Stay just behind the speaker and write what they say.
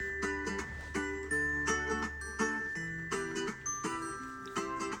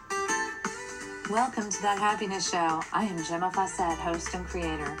Welcome to That Happiness Show. I am Gemma Fawcett, host and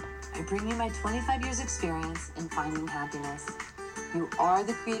creator. I bring you my 25 years experience in finding happiness. You are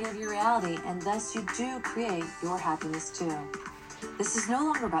the creator of your reality, and thus you do create your happiness too. This is no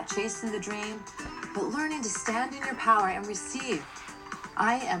longer about chasing the dream, but learning to stand in your power and receive.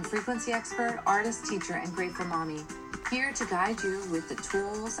 I am frequency expert, artist, teacher, and grateful mommy, here to guide you with the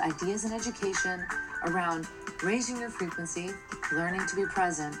tools, ideas, and education around raising your frequency, learning to be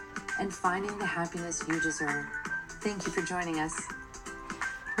present, and finding the happiness you deserve. Thank you for joining us.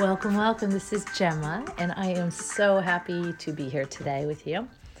 Welcome. This is Gemma, and I am so happy to be here today with you.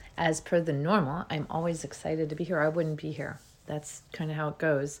 As per the normal, I'm always excited to be here. I wouldn't be here. That's kind of how it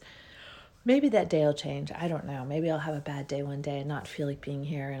goes. Maybe that day will change. I don't know. Maybe I'll have a bad day one day and not feel like being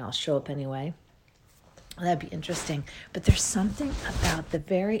here, and I'll show up anyway. That'd be interesting. But there's something about the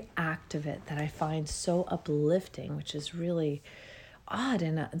very act of it that I find so uplifting, which is really odd.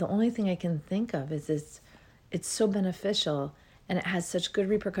 And the only thing I can think of is it's so beneficial, and it has such good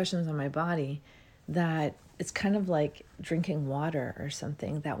repercussions on my body that it's kind of like drinking water or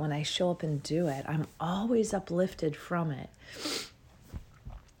something, that when I show up and do it, I'm always uplifted from it.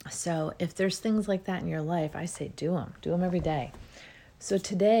 So if there's things like that in your life, I say do them every day. So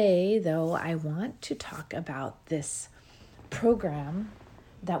today, though, I want to talk about this program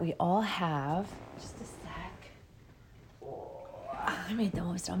that we all have. Just a sec. Oh, I made the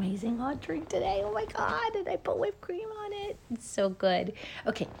most amazing hot drink today. Oh my God, and I put whipped cream on it. It's so good.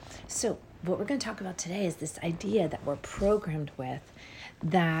 Okay, so what we're going to talk about today is this idea that we're programmed with,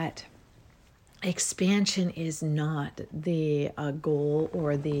 that expansion is not the goal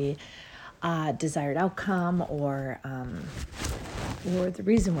or the desired outcome or the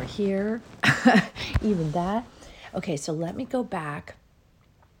reason we're here, even that. Okay, so let me go back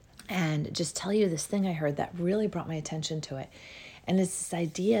and just tell you this thing I heard that really brought my attention to it. And it's this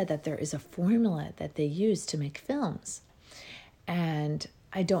idea that there is a formula that they use to make films. And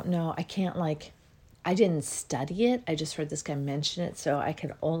I don't know, I didn't study it. I just heard this guy mention it, so I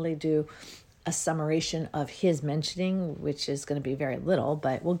can only do a summation of his mentioning, which is going to be very little,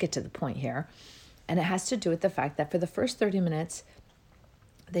 but we'll get to the point here. And it has to do with the fact that for the first 30 minutes,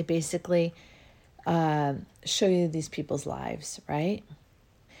 they basically show you these people's lives, right?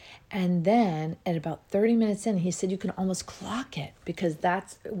 And then at about 30 minutes in, he said you can almost clock it, because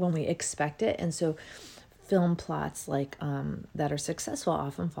that's when we expect it. And so film plots like that are successful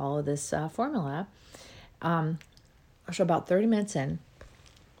often follow this formula. So about 30 minutes in,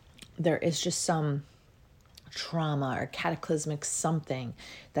 there is just some trauma or cataclysmic something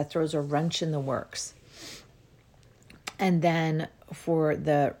that throws a wrench in the works. And then for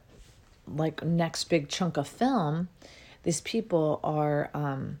the next big chunk of film, these people are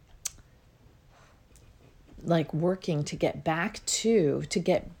working to get back to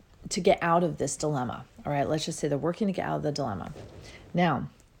get out of this dilemma. All right, let's just say they're working to get out of the dilemma. Now,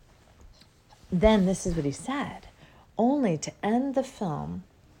 then this is what he said, only to end the film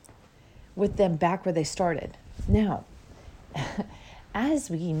with them back where they started. Now, as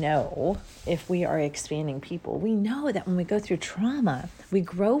we know, if we are expanding people, we know that when we go through trauma, we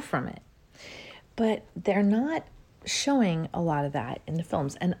grow from it. But they're not showing a lot of that in the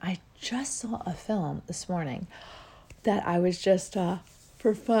films. And I just saw a film this morning that I was just,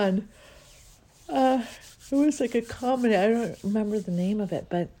 for fun, it was like a comedy. I don't remember the name of it,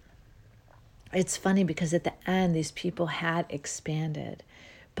 but it's funny because at the end, these people had expanded.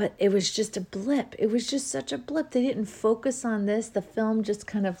 But it was just a blip. It was just such a blip. They didn't focus on this. The film just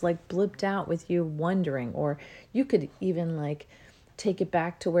kind of blipped out with you wondering. Or you could even take it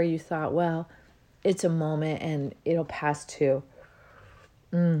back to where you thought, well, it's a moment and it'll pass too.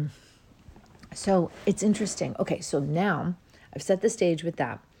 So it's interesting. Okay, so now I've set the stage with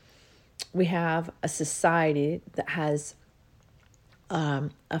that. We have a society that has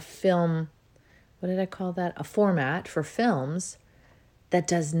a film, what did I call that? A format for films that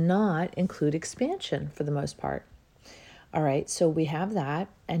does not include expansion for the most part. All right, so we have that.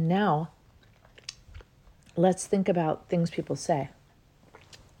 And now let's think about things people say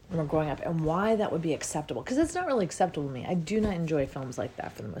when we're growing up and why that would be acceptable. Because it's not really acceptable to me. I do not enjoy films like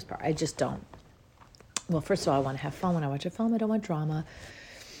that for the most part. I just don't. Well, first of all, I want to have fun when I watch a film. I don't want drama.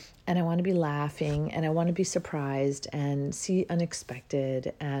 And I want to be laughing, and I want to be surprised and see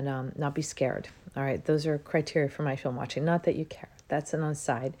unexpected and not be scared. All right, those are criteria for my film watching. Not that you care. That's an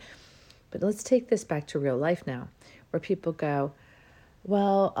aside. But let's take this back to real life now, where people go,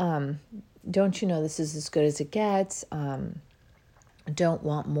 well, don't you know this is as good as it gets? Don't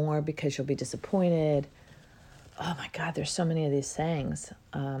want more because you'll be disappointed. Oh my God, there's so many of these sayings.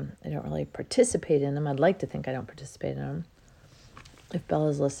 I don't really participate in them. I'd like to think I don't participate in them. If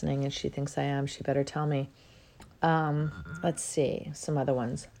Bella's listening and she thinks I am, she better tell me. Let's see, some other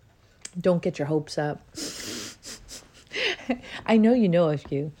ones. Don't get your hopes up. I know you know a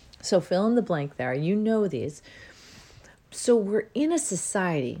few. So fill in the blank there. You know these. So we're in a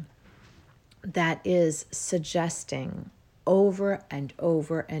society that is suggesting over and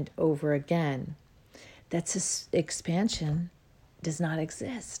over and over again that expansion does not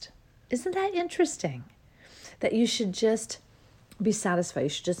exist. Isn't that interesting? That you should just be satisfied. You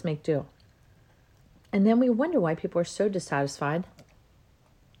should just make do. And then we wonder why people are so dissatisfied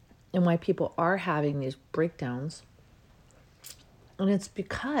and why people are having these breakdowns. And it's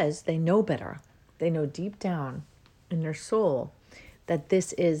because they know better. They know deep down in their soul that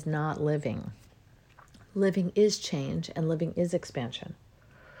this is not living. Living is change and living is expansion.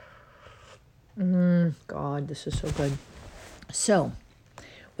 God, this is so good. So,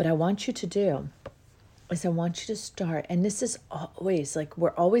 what I want you to do is I want you to start, and this is always like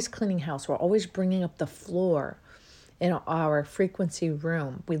we're always cleaning house. We're always bringing up the floor in our frequency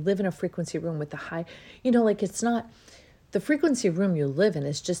room. We live in a frequency room with the high, like it's not, the frequency room you live in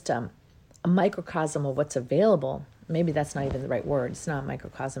is just a microcosm of what's available. Maybe that's not even the right word. It's not a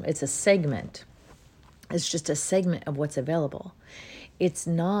microcosm. It's a segment. It's just a segment of what's available. It's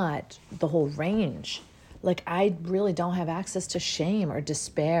not the whole range. Like I really don't have access to shame or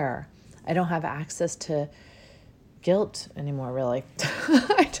despair. I don't have access to guilt anymore, really.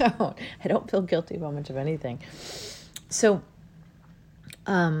 I don't feel guilty about much of anything. So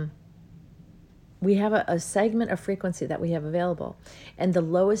we have a segment of frequency that we have available. And the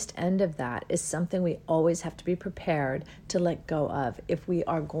lowest end of that is something we always have to be prepared to let go of. If we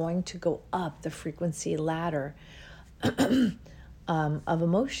are going to go up the frequency ladder of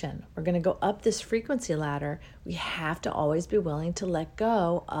emotion, we're going to go up this frequency ladder, we have to always be willing to let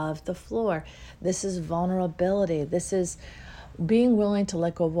go of the floor. This is vulnerability. This is being willing to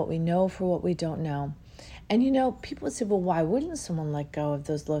let go of what we know for what we don't know. And people would say, well, why wouldn't someone let go of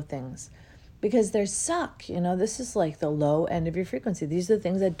those low things? Because they suck. This is like the low end of your frequency. These are the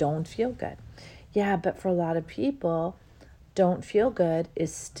things that don't feel good. Yeah, but for a lot of people, don't feel good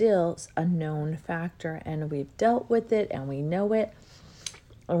is still a known factor. And we've dealt with it and we know it.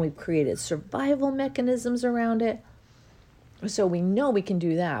 And we've created survival mechanisms around it. So we know we can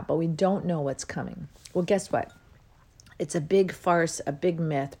do that, but we don't know what's coming. Well, guess what? It's a big farce, a big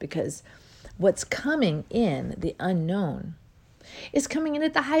myth, because what's coming in the unknown is coming in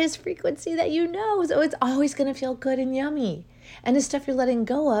at the highest frequency that you know. So it's always going to feel good and yummy. And the stuff you're letting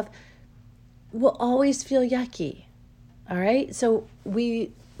go of will always feel yucky. All right? So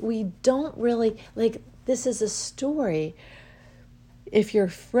we don't really, this is a story. If you're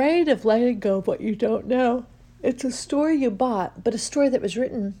afraid of letting go of what you don't know, it's a story you bought, but a story that was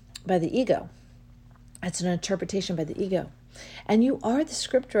written by the ego. It's an interpretation by the ego. And you are the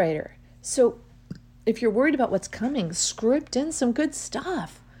script writer. So if you're worried about what's coming, script in some good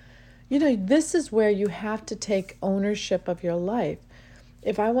stuff. This is where you have to take ownership of your life.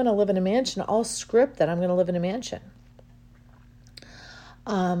 If I want to live in a mansion, I'll script that I'm going to live in a mansion.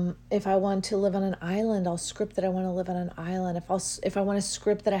 If I want to live on an island, I'll script that I want to live on an island. If I want to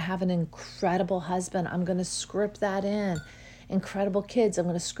script that I have an incredible husband, I'm going to script that in. Incredible kids, I'm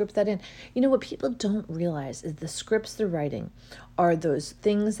going to script that in. What people don't realize is the scripts they're writing are those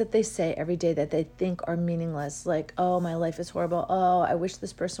things that they say every day that they think are meaningless. Like, oh, my life is horrible. Oh, I wish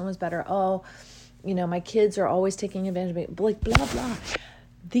this person was better. Oh, my kids are always taking advantage of me. Like, blah, blah.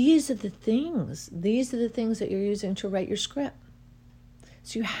 These are the things that you're using to write your script.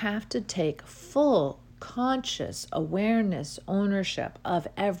 So you have to take full conscious awareness, ownership of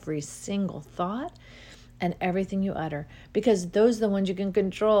every single thought and everything you utter, because those are the ones you can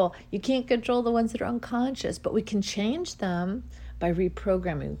control. You can't control the ones that are unconscious, but we can change them by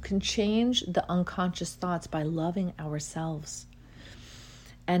reprogramming. We can change the unconscious thoughts by loving ourselves.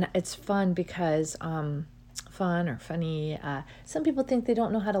 And it's fun because, funny, some people think they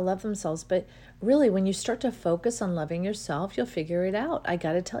don't know how to love themselves, but really when you start to focus on loving yourself, you'll figure it out. I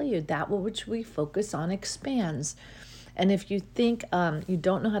got to tell you, that which we focus on expands. And if you think you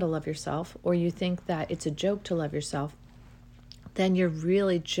don't know how to love yourself, or you think that it's a joke to love yourself, then you're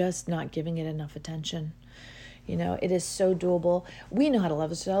really just not giving it enough attention. It is so doable. We know how to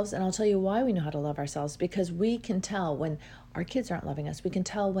love ourselves, and I'll tell you why we know how to love ourselves, because we can tell when our kids aren't loving us. We can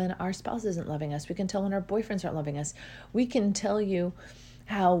tell when our spouse isn't loving us. We can tell when our boyfriends aren't loving us. We can tell you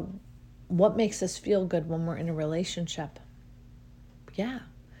what makes us feel good when we're in a relationship. Yeah.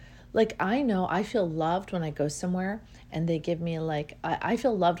 Like, I know I feel loved when I go somewhere and they give me I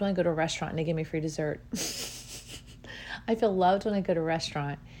feel loved when I go to a restaurant and they give me free dessert. I feel loved when I go to a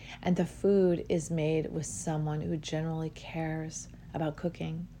restaurant and the food is made with someone who generally cares about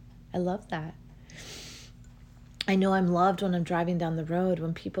cooking. I love that. I know I'm loved when I'm driving down the road,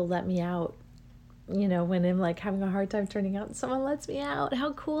 when people let me out. When I'm like having a hard time turning out and someone lets me out.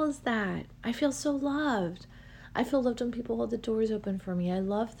 How cool is that? I feel so loved. I feel loved when people hold the doors open for me. I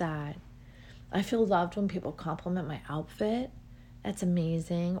love that. I feel loved when people compliment my outfit. That's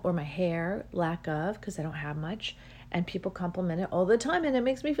amazing. Or my hair, lack of, because I don't have much. And people compliment it all the time, and it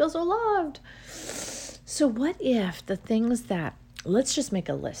makes me feel so loved. So what if the things that, let's just make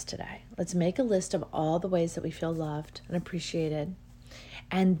a list today. Let's make a list of all the ways that we feel loved and appreciated.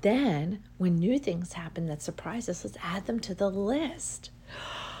 And then when new things happen that surprise us, let's add them to the list.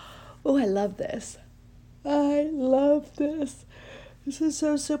 Oh, I love this. I love this. This is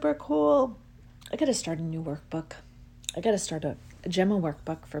so super cool. I got to start a new workbook. I got to start a Gemma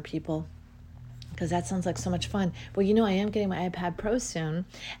workbook for people, because that sounds like so much fun. Well, I am getting my iPad Pro soon,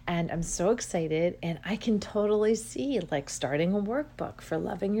 and I'm so excited, and I can totally see like starting a workbook for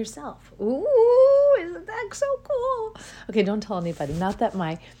loving yourself. Ooh, isn't that so cool? Okay, don't tell anybody. Not that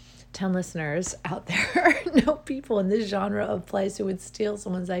my 10 listeners out there know people in this genre of place who would steal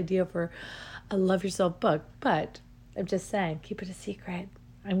someone's idea for a Love Yourself book, but I'm just saying, keep it a secret.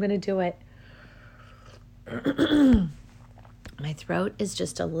 I'm going to do it. My throat is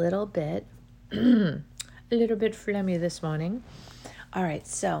just a little bit phlegmy this morning. All right,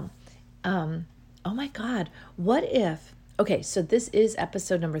 so, oh my God, what if, okay, so this is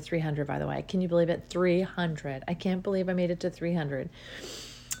episode number 300, by the way. Can you believe it? 300. I can't believe I made it to 300.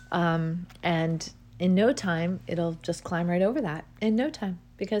 And in no time, it'll just climb right over that in no time,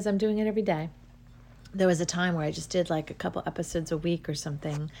 because I'm doing it every day. There was a time where I just did like a couple episodes a week or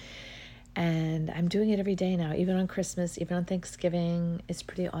something. And I'm doing it every day now, even on Christmas, even on Thanksgiving. It's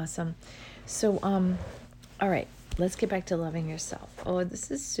pretty awesome. So, all right, let's get back to loving yourself. Oh, this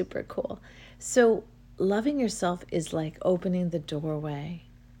is super cool. So loving yourself is like opening the doorway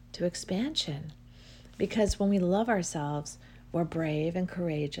to expansion. Because when we love ourselves, we're brave and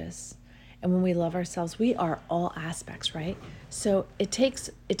courageous. And when we love ourselves, we are all aspects, right? So it takes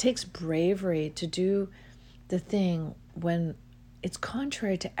bravery to do the thing when it's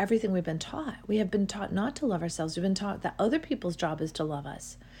contrary to everything we've been taught. We have been taught not to love ourselves. We've been taught that other people's job is to love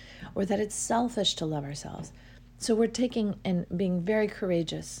us, or that it's selfish to love ourselves. So we're taking and being very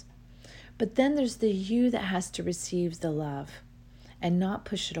courageous. But then there's the you that has to receive the love and not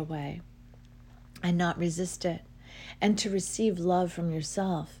push it away and not resist it. And to receive love from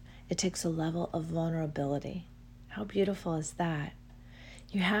yourself, it takes a level of vulnerability. How beautiful is that?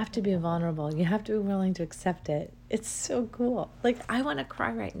 You have to be vulnerable. You have to be willing to accept it. It's so cool. Like, I want to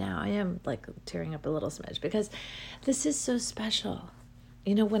cry right now. I am like tearing up a little smidge, because this is so special.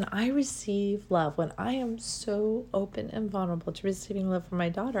 When I receive love, when I am so open and vulnerable to receiving love from my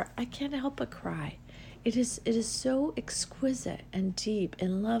daughter, I can't help but cry. It is so exquisite and deep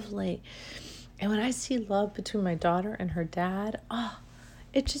and lovely. And when I see love between my daughter and her dad,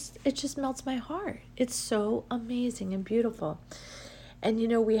 it just melts my heart. It's so amazing and beautiful. And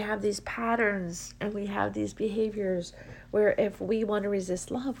we have these patterns and we have these behaviors where if we want to resist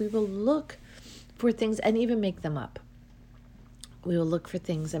love, we will look for things and even make them up. We will look for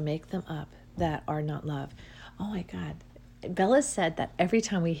things and make them up that are not love. Oh my God. Bella said that every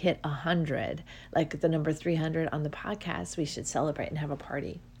time we hit 100, like the number 300 on the podcast, we should celebrate and have a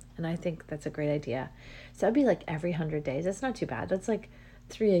party. And I think that's a great idea. So that'd be like every 100 days. That's not too bad. That's like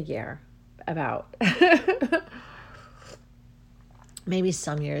 3 a year, about. Maybe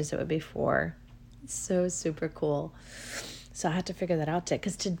some years it would be 4. It's so super cool. So I had to figure that out today,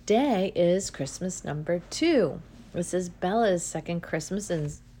 because today is Christmas number 2. This is Bella's second Christmas,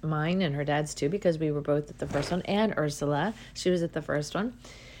 and mine and her dad's too, because we were both at the first one, and Ursula, she was at the first one.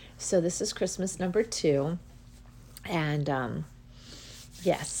 So this is Christmas number 2. And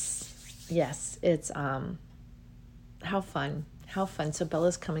yes, it's how fun. How fun. So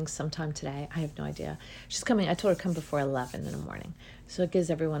Bella's coming sometime today. I have no idea. She's coming. I told her to come before 11 in the morning. So it gives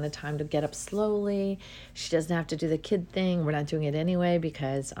everyone the time to get up slowly. She doesn't have to do the kid thing. We're not doing it anyway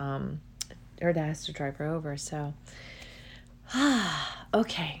because her dad has to drive her over. So,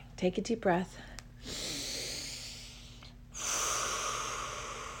 okay. Take a deep breath.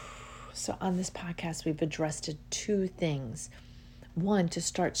 So on this podcast, we've addressed 2 things. 1, to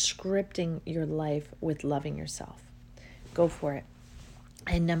start scripting your life with loving yourself. Go for it.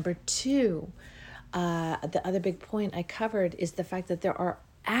 And number 2, the other big point I covered is the fact that there are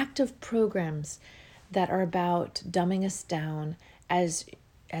active programs that are about dumbing us down as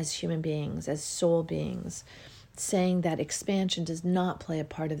human beings, as soul beings, saying that expansion does not play a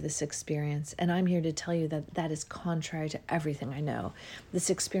part of this experience. And I'm here to tell you that that is contrary to everything I know. This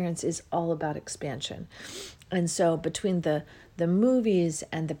experience is all about expansion. And so between the movies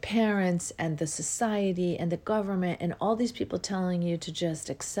and the parents and the society and the government and all these people telling you to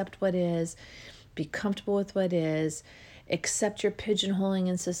just accept what is, be comfortable with what is, accept your pigeonholing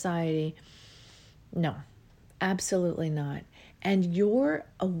in society, no, absolutely not. And your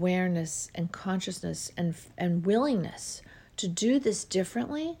awareness and consciousness and willingness to do this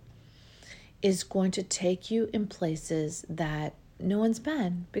differently is going to take you in places that no one's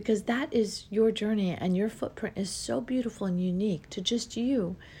been, because that is your journey and your footprint is so beautiful and unique to just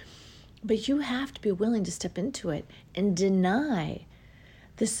you. But you have to be willing to step into it and deny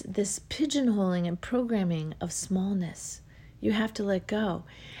this pigeonholing and programming of smallness. You have to let go.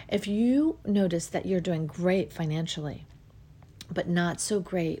 If you notice that you're doing great financially, but not so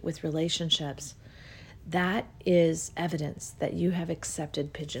great with relationships, that is evidence that you have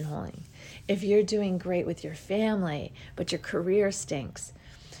accepted pigeonholing. If you're doing great with your family, but your career stinks,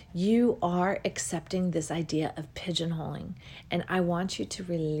 you are accepting this idea of pigeonholing. And I want you to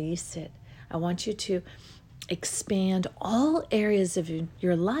release it. I want you to expand all areas of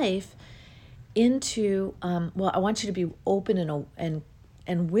your life into, I want you to be open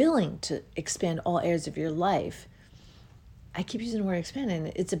and willing to expand all areas of your life. I keep using the word expand,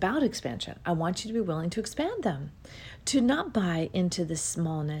 and it's about expansion. I want you to be willing to expand them, to not buy into the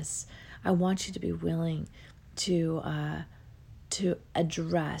smallness. I want you to be willing to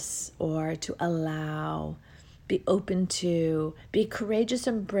address or to allow, be open to, be courageous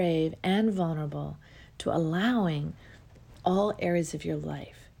and brave and vulnerable to allowing all areas of your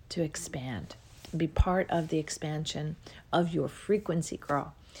life to expand, be part of the expansion of your frequency,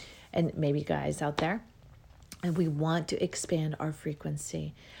 girl. And maybe guys out there, and we want to expand our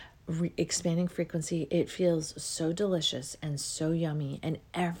frequency. Expanding frequency, it feels so delicious and so yummy, and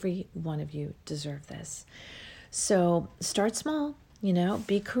every one of you deserve this. So start small,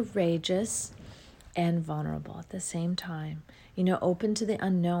 be courageous and vulnerable at the same time, open to the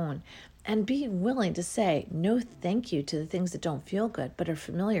unknown, and be willing to say no thank you to the things that don't feel good but are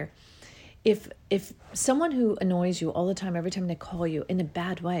familiar. If someone who annoys you all the time, every time they call you in a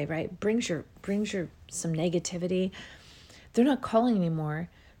bad way, right, brings your some negativity, they're not calling anymore.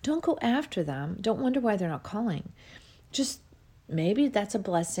 Don't go after them. Don't wonder why they're not calling. Just maybe that's a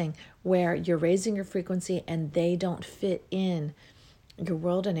blessing where you're raising your frequency and they don't fit in your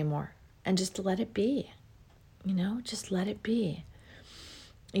world anymore. And just let it be. Just let it be.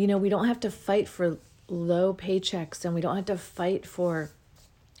 We don't have to fight for low paychecks, and we don't have to fight for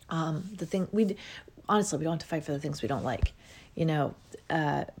the thing we don't have to fight for the things we don't like,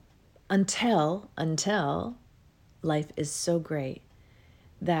 until life is so great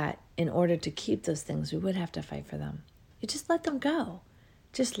that in order to keep those things, we would have to fight for them. You just let them go.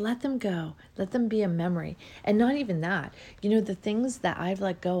 Just let them go. Let them be a memory. And not even that, the things that I've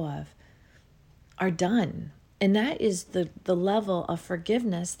let go of are done. And that is the level of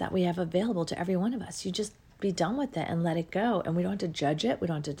forgiveness that we have available to every one of us. You just be done with it and let it go. And we don't have to judge it. We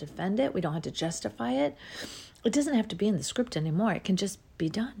don't have to defend it. We don't have to justify it. It doesn't have to be in the script anymore. It can just be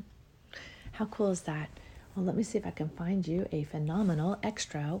done. How cool is that? Well, let me see if I can find you a phenomenal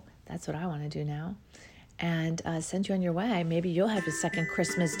extra. That's what I want to do now. And send you on your way. Maybe you'll have a second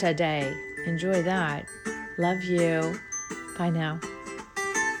Christmas today. Enjoy that. Love you. Bye now.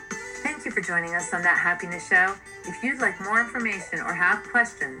 Thank you for joining us on That Happiness Show. If you'd like more information or have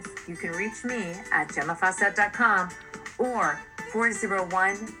questions, you can reach me at GemmaFawcett.com or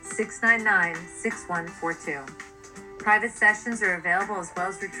 401-699-6142. Private sessions are available as well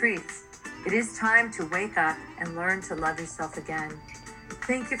as retreats. It is time to wake up and learn to love yourself again.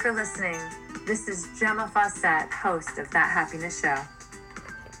 Thank you for listening. This is Gemma Fawcett, host of That Happiness Show.